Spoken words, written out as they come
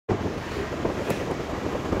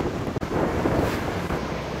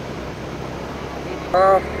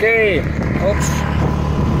Okay, oops.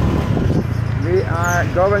 We are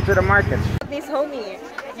going to the market. This homie,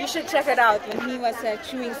 you should check it out when he was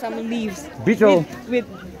chewing some leaves. Beetle.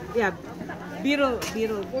 Yeah, beetle.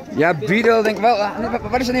 Yeah, beetle. Well,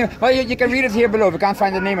 what is the name? Well, you can read it here below. We can't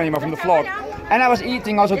find the name anymore from the vlog. And I was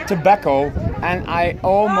eating also tobacco, and I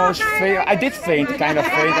almost failed. I did faint, kind of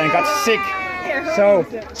faint, and got sick. So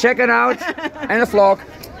check it out in the vlog.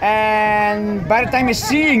 And by the time you're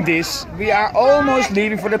seeing this, we are almost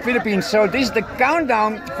leaving for the Philippines. So this is the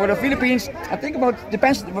countdown for the Philippines. I think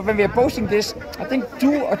depends when we are posting this, I think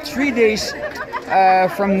 2 or 3 days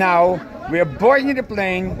from now, we are boarding the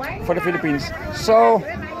plane for the Philippines. So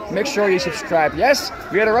make sure you subscribe. Yes,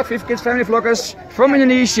 we are the RodVivKids family vloggers from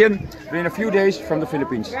Indonesia. We're in a few days from the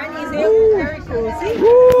Philippines. Very cool. See?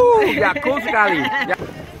 Woo! Yeah, cool sekali. Yeah.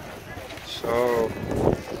 So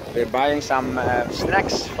we're buying some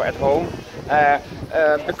snacks for at home.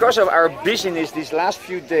 Because of our busyness these last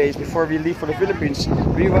few days before we leave for the Philippines,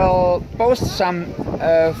 we will post some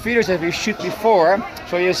videos that we shoot before.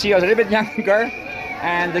 So you see us a little bit younger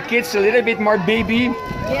and the kids a little bit more baby.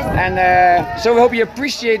 Yes. And so we hope you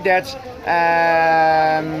appreciate that.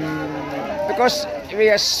 Because we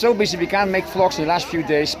are so busy, we can't make vlogs in the last few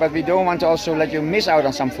days, but we don't want to also let you miss out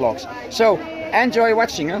on some vlogs. So enjoy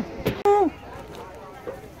watching, huh?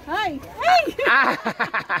 Hi.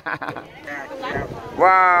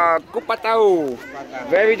 Wow, kupat tahu.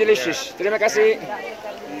 Very delicious. Terima kasih.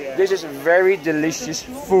 This is very delicious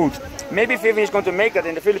food. Maybe Vivian is going to make that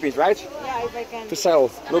in the Philippines, right? Yeah, if I can. To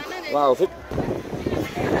sell. Look, wow.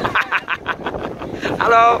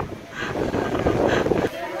 Hello.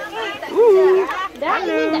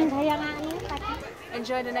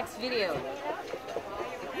 Enjoy the next video.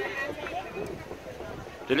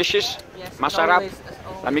 Delicious? Yes. Masarap? Always.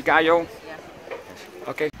 Lami kayo? Yeah.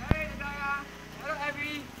 Okay. Hey Jedaiah! Hello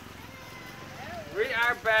Abby! We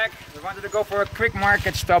are back. We wanted to go for a quick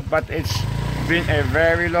market stop, but it's been a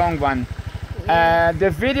very long one.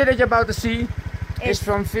 The video that you're about to see is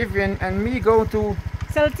from Vivian and me going to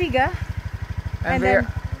Saltiga. and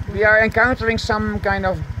we are encountering some kind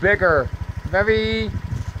of beggar, very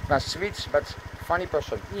sweet but funny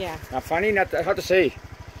person. Yeah. Not funny, not how to say.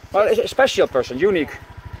 Well, it's a special person, unique.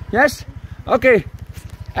 Yes? Okay.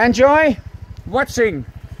 Enjoy watching.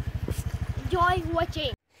 Enjoy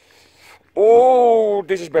watching. Oh,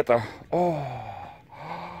 this is better. Oh,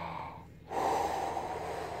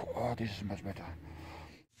 this is much better.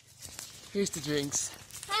 Here's the drinks.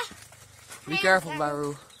 Be careful,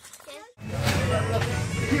 Baru.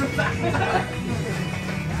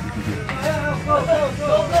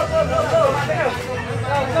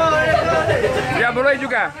 Ya boleh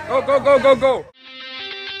juga. Go.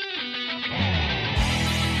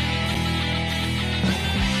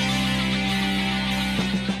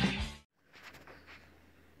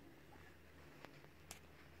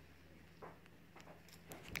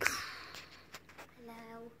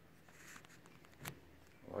 Hello.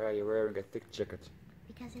 Why are you wearing a thick jacket?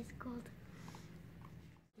 Because it's cold.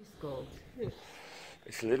 It's cold.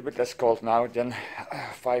 It's a little bit less cold now than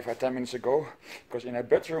 5 or 10 minutes ago, because in our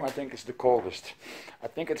bedroom I think it's the coldest. I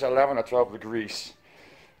think it's 11 or 12 degrees.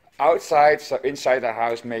 Outside, so inside the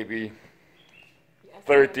house maybe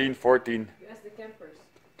 13, 14. You ask the campers.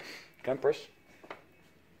 Campers?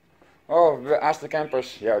 Oh, we asked the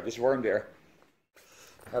campers. Yeah, it's warm there.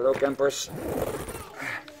 Hello campers.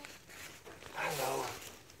 Hello.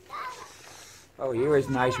 Oh, here is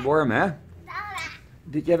nice warm, eh?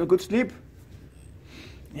 Did you have a good sleep?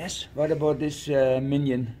 Yes. What about this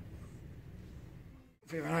minion?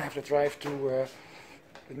 We have to drive to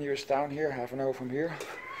the nearest town here, half an hour from here.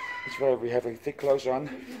 That's why we have thick clothes on.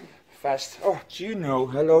 Fast. Oh, Chino.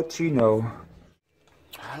 Hello, Chino.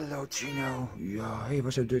 Hello, Chino. Yeah, hey,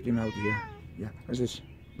 what's so dirty mouth here? Yeah, what's this?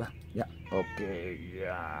 Yeah, okay,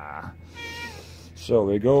 yeah. So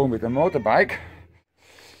we're going with a motorbike.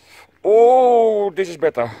 Oh, this is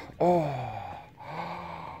better. Oh,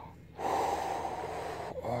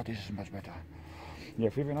 this is much better. Yeah,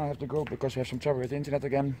 Vivian and I have to go because we have some trouble with the internet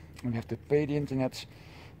again. And we have to pay the internet.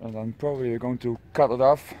 And then probably we're going to cut it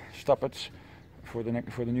off, stop it for the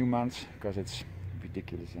new month, because it's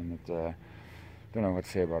ridiculous and don't know what to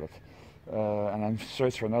say about it. And I'm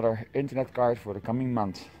searching for another internet card for the coming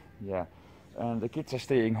month. Yeah, and the kids are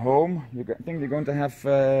staying home. I think they're going to have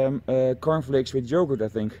cornflakes with yogurt, I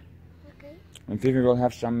think. Okay. And Vivian will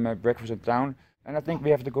have some breakfast in town. And I think we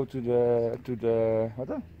have to go to the what?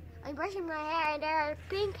 I'm brushing my hair and there are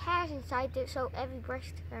pink hairs inside it, so Abby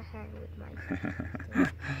brushed her hair with mine.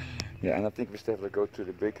 Yeah, and I think we still have to go to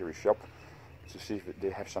the bakery shop to see if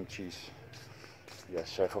they have some cheese.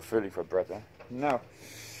 Yes, for filling for bread, eh? No.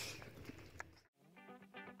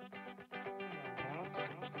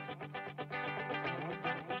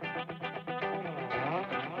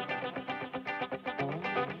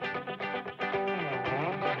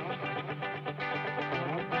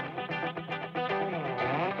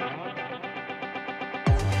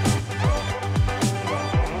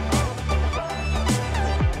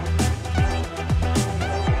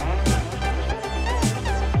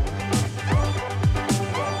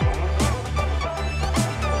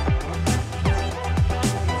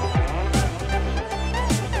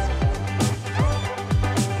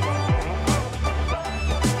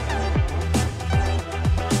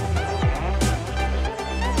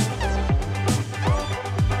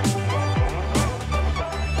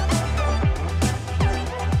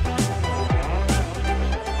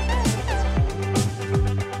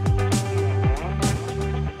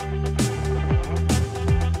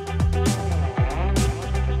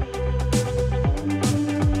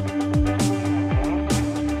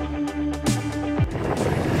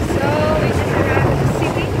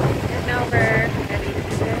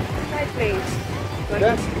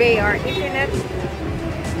 pay our internet,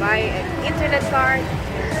 buy an internet card,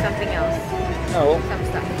 and something else. No. Some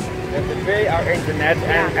stuff. We have to pay our internet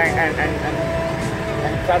and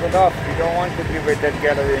cut it off. We don't want to be with that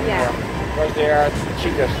gallery anymore because they are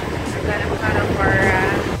cheaters. We're gonna cut off our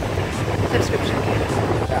subscription.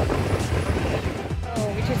 Yeah. Oh,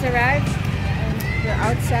 we just arrived and we're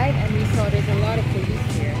outside and we saw there's a lot of police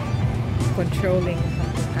here controlling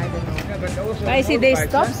something. I don't know. Yeah, but also I see they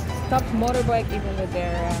motorbikes, stopped motorbike even with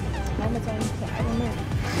their helmets on. So I don't know.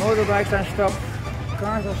 Motorbikes are stopped,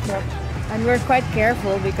 cars are stopped. And we're quite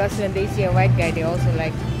careful because when they see a white guy, they also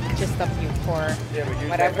like just stop you for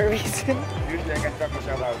whatever reason. Usually I can talk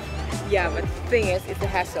myself out. Yeah, but the thing is, it's a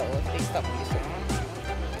hassle if they stop you. So,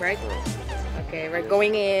 right? Okay, we're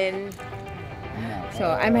going in.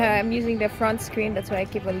 So I'm using the front screen. That's why I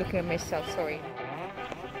keep on looking at myself. Sorry.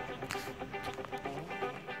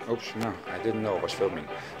 Oops, no, I didn't know I was filming.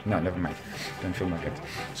 No, never mind. Don't film like it.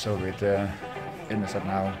 So with Indonesia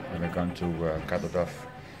now, we're going to cut it off,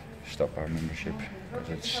 stop our membership, because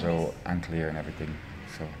it's so unclear and everything.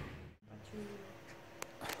 So.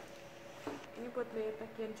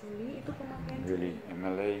 Really, in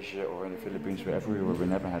Malaysia or in the Philippines, wherever we were, we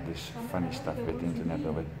never had this funny stuff with the internet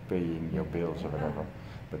or with paying your bills or whatever.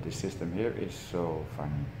 But the system here is so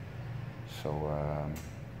funny. So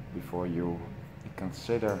before you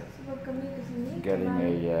consider getting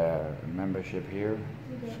a membership here,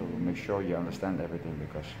 so make sure you understand everything,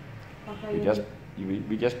 because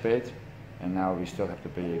we just paid and now we still have to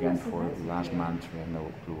pay again for last month. We have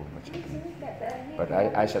no clue what's happening. But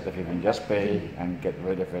I said if you can just pay and get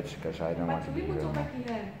rid of it, because I don't want to be here anymore.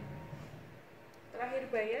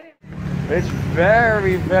 It's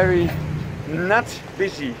very, very not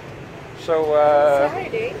busy. So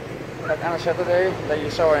Saturday. on a Saturday that you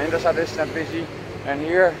saw in Indonesia, it's not busy. And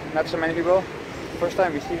here, not so many people. First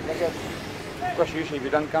time we see it like that. Of course, usually we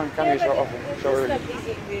don't come here so often, so early.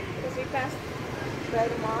 Because we passed by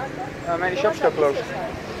the market. Many shops still closed.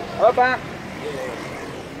 Hoppa!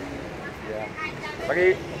 Yeah.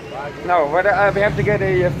 Okay. Now, we have to get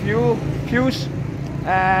a fuse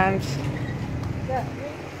and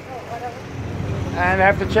I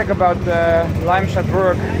have to check about the limes at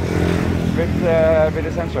work with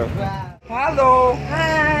the sensor. Halo.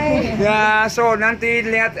 Hi. Ya, so nanti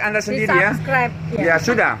lihat Anda sendiri ya. Subscribe. Ya,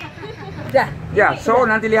 sudah. Sudah. Ya, so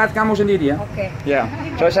nanti lihat kamu sendiri ya. Okay. Yeah.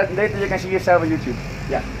 So later you can see yourself on YouTube.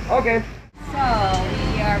 Yeah. Okay. So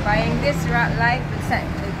we are buying this light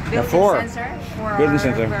built-in sensor for built-in our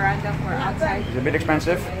sensor. veranda for outside. It's a bit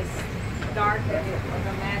expensive. It's dark and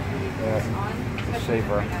the man really goes on.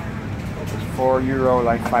 Safer. It's €4,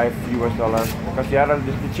 like $5 US. Because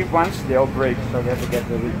the cheap ones, they all break, so we have to get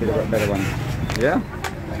a little bit of a better one. Yeah?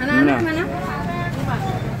 No.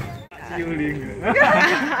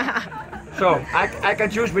 So I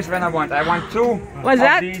can choose which one I want. I want two of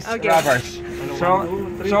these rubbers. So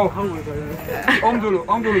om dulu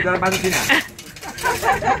dalam bahasa Cina.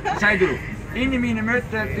 Saya dulu. Ini mie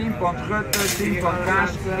meute, 10 pond groente, 10 pond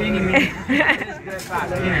kaas. Ini mie. Ini.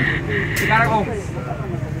 Sekarang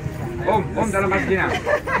om dalam bahasa Cina.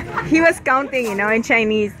 He was counting, you know, in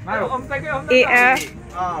Chinese.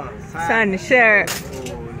 San, share.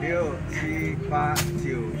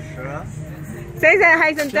 5、6、7、8、9、10。Say that hi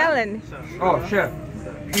Santalan. Oh, sure.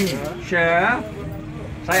 Sure.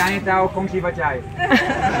 Saya hanya tahu kongsi bacai.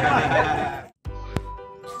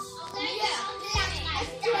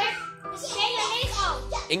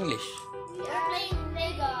 English.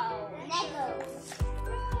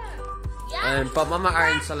 And Pop Mama are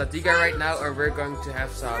in Salatiga right now, and we're going to have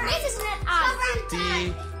some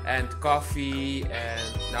tea and coffee, and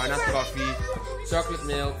no, not coffee, chocolate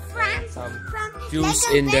milk, and some juice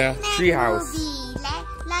in the treehouse.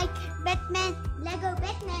 Like Batman, Lego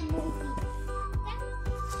Batman movie.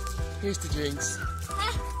 Here's the drinks.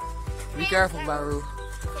 Be careful, Baru.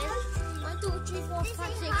 1, 2, 3, 4, 5,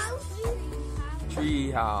 6.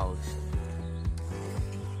 Treehouse.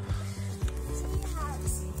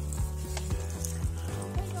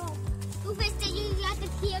 Hoeveel staan jullie laten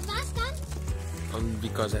hier waar staan?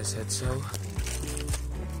 Because I said so.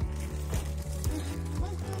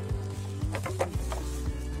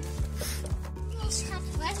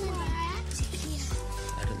 Where's Mariah?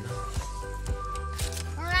 I don't know.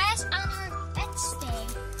 Mariah's on her bed stay.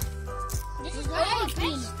 This is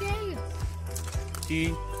Ovaltine.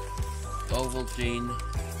 Tea, Ovaltine,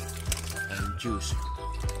 and juice.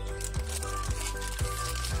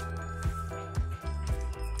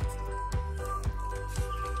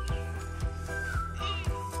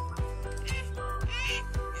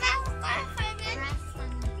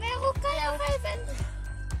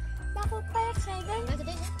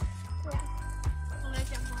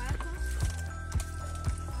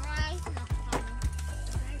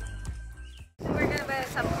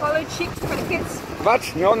 soy chips for the kids.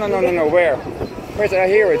 What? No. Where? Where's I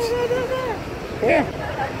hear it? Where?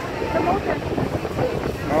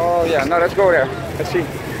 Oh yeah, no, let's go there. Let's see.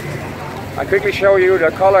 I'll quickly show you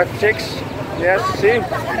the colored chicks. Yes, see?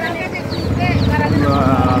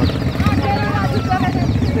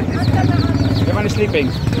 Everyone is sleeping.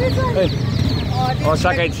 Hey. Oh,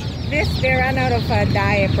 sakit. They ran out of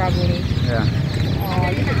dye probably. Yeah.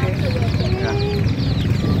 Oh, look at this.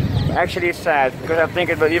 Yeah. Actually, it's sad because I think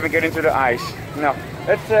it will even get into the eyes. No,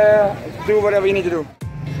 let's do whatever you need to do.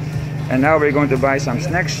 And now we're going to buy some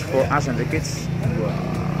snacks for us and the kids.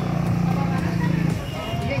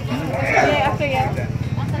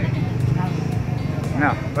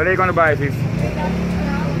 Now, what are you going to buy, Viv?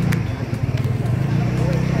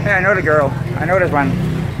 Yeah, I know the girl. I know this one.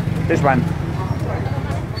 This one.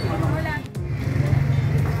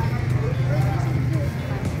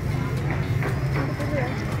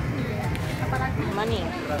 Money.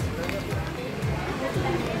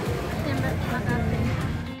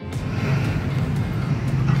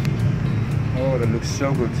 Oh, that looks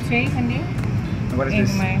so good. And what is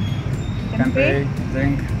this? Tempeh,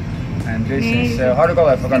 drink. And this is, how do you call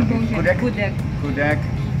it? I forgot. Kudek. Kudek.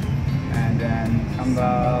 And then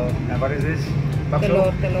sambal. And what is this?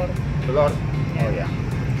 Bakso? Telur. Oh yeah.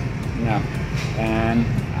 Now, and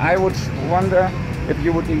I would wonder if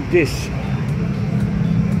you would eat this.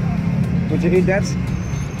 Would you eat that?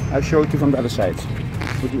 I'll show it you from the other side.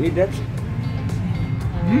 Would you eat that?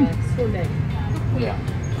 Sulit. Yeah.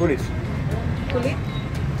 Kulit. Kulit?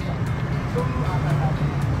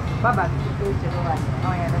 Babat.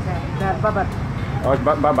 Oh yeah, that's babat. Oh, it's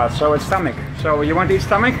babat. So it's stomach. So you want to eat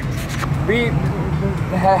stomach? We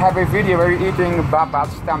have a video where you're eating babat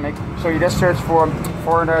stomach. So you just search for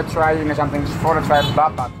the trying or something. For the try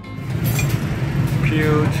babat.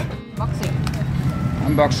 Cute. Boxing.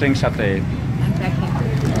 Unboxing satay. Unpacking.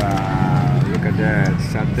 Wow, look at that.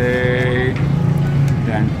 Satay.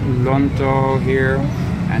 Then lonto here.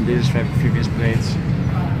 And this is previous plates.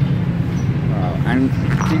 Wow. And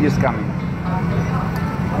tea is coming.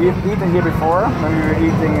 We've eaten here before when we were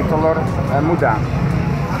eating telur muda.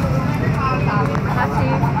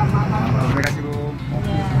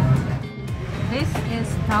 This is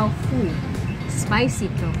tofu, spicy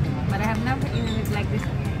tofu, but I have never eaten it like this.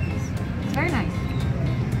 It's very nice.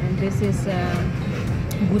 And this is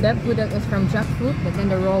budak. Budak is from jackfruit, but then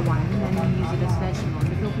the raw one, and then we use it as vegetable.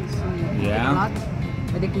 The tofu is a lot,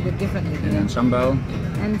 but they cook it differently. And then sambal.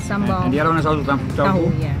 And sambal. And the other one is also tofu.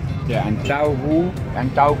 Yeah. Yeah, and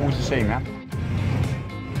tofu is the same, huh?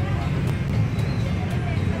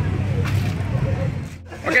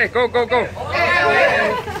 Okay, go.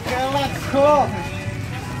 Let's go.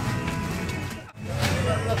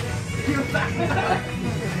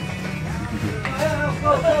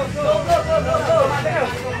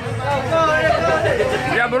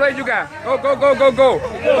 Ya boleh juga. Go.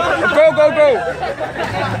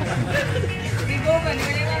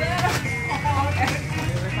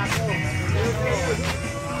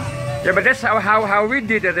 Yeah, but that's how we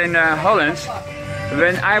did it in Holland.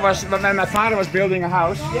 When my father was building a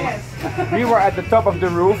house, we were at the top of the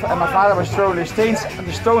roof, and my father was throwing the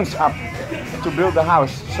stones up to build the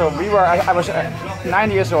house. So I was 9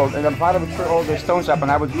 years old, and my father would throw all the stones up, and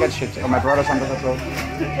I would catch it. Or my brother sometimes as well.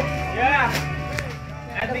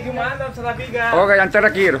 Okay, yang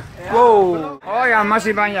terakhir. Wow. Oh ya,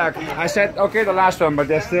 masih banyak. I said okay, the last one, but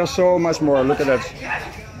there's still so much more. Look at that.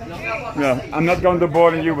 Yeah, I'm not going to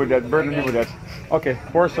burden you with that. Okay,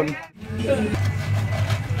 pour some.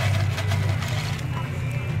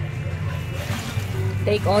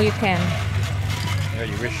 Take all you can. Yeah,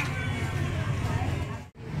 you wish.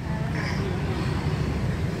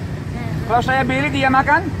 Kalau saya pilih dia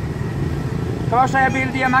makan?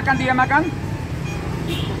 Dia makan?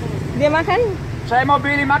 Dia makan? Saya mau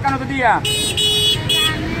pilih makan untuk dia.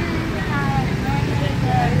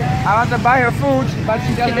 I want to buy her food, but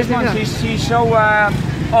she doesn't want. She's so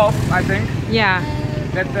off, I think. Yeah.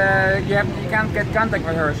 That you can't get contact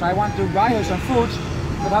with her. So I want to buy her some food,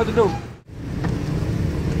 but how to do?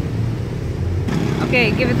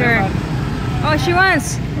 Okay, give it to her. Oh, she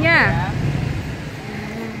wants. Yeah.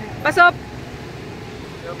 Pass up.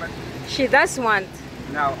 She does want.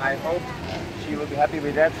 Now I hope she will be happy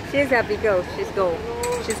with that. She's happy. Go. She's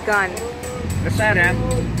gone. That's sad, eh?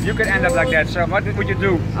 You could end up like that. So what would you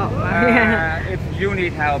do? Oh, yeah. If you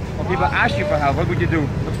need help or people ask you for help, what would you do?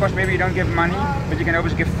 Of course, maybe you don't give money, but you can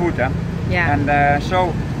always give food, huh? Yeah. And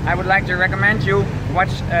so I would like to recommend you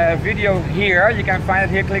watch a video here. You can find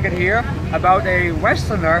it here. Click it here about a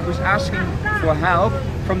Westerner who's asking for help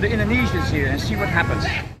from the Indonesians here, and see what happens.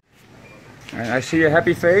 And I see a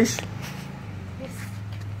happy face. Yes.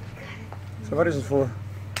 So what is it for?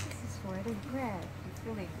 This is for the bread, the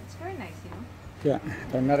filling. It's very nice, you know. Yeah,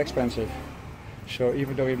 they're not expensive. So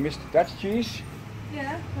even though we missed Dutch cheese.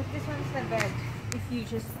 Yeah, but this one is not bad.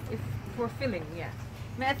 If for filling, yeah.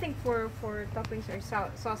 I mean, I think for toppings or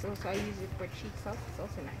sauce also, I use it for cheese sauce. It's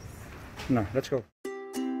also nice. No, let's go.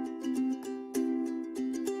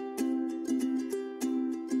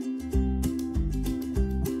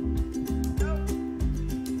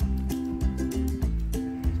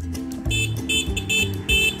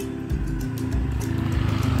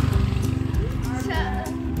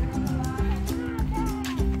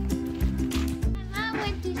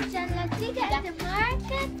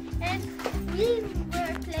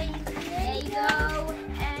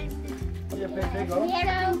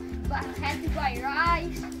 Lego, but had to buy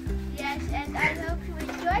rice. Yes, and I hope you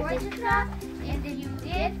enjoyed this vlog. And if you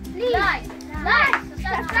did, please like,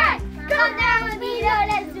 subscribe, comment down below.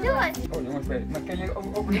 Let's do it. Oh, no, wait. Can you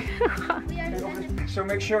open it? So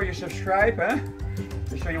make sure you subscribe, huh?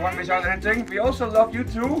 So you won't miss out anything. We also love you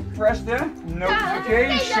to press the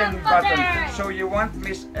notification button, so you won't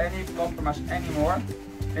miss any vlog from us anymore.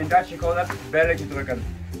 In Dutch you call that belletje drukken.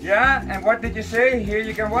 Yeah, and what did you say? Here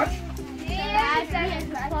you can watch.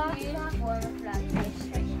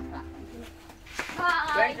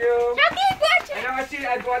 Thank you. And now I see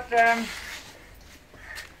I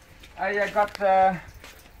got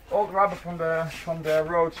old rubber from the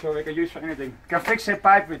road, so we can use for anything. Can fix a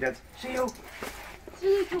pipe with that. See you.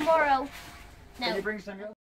 See you tomorrow. Can you bring some?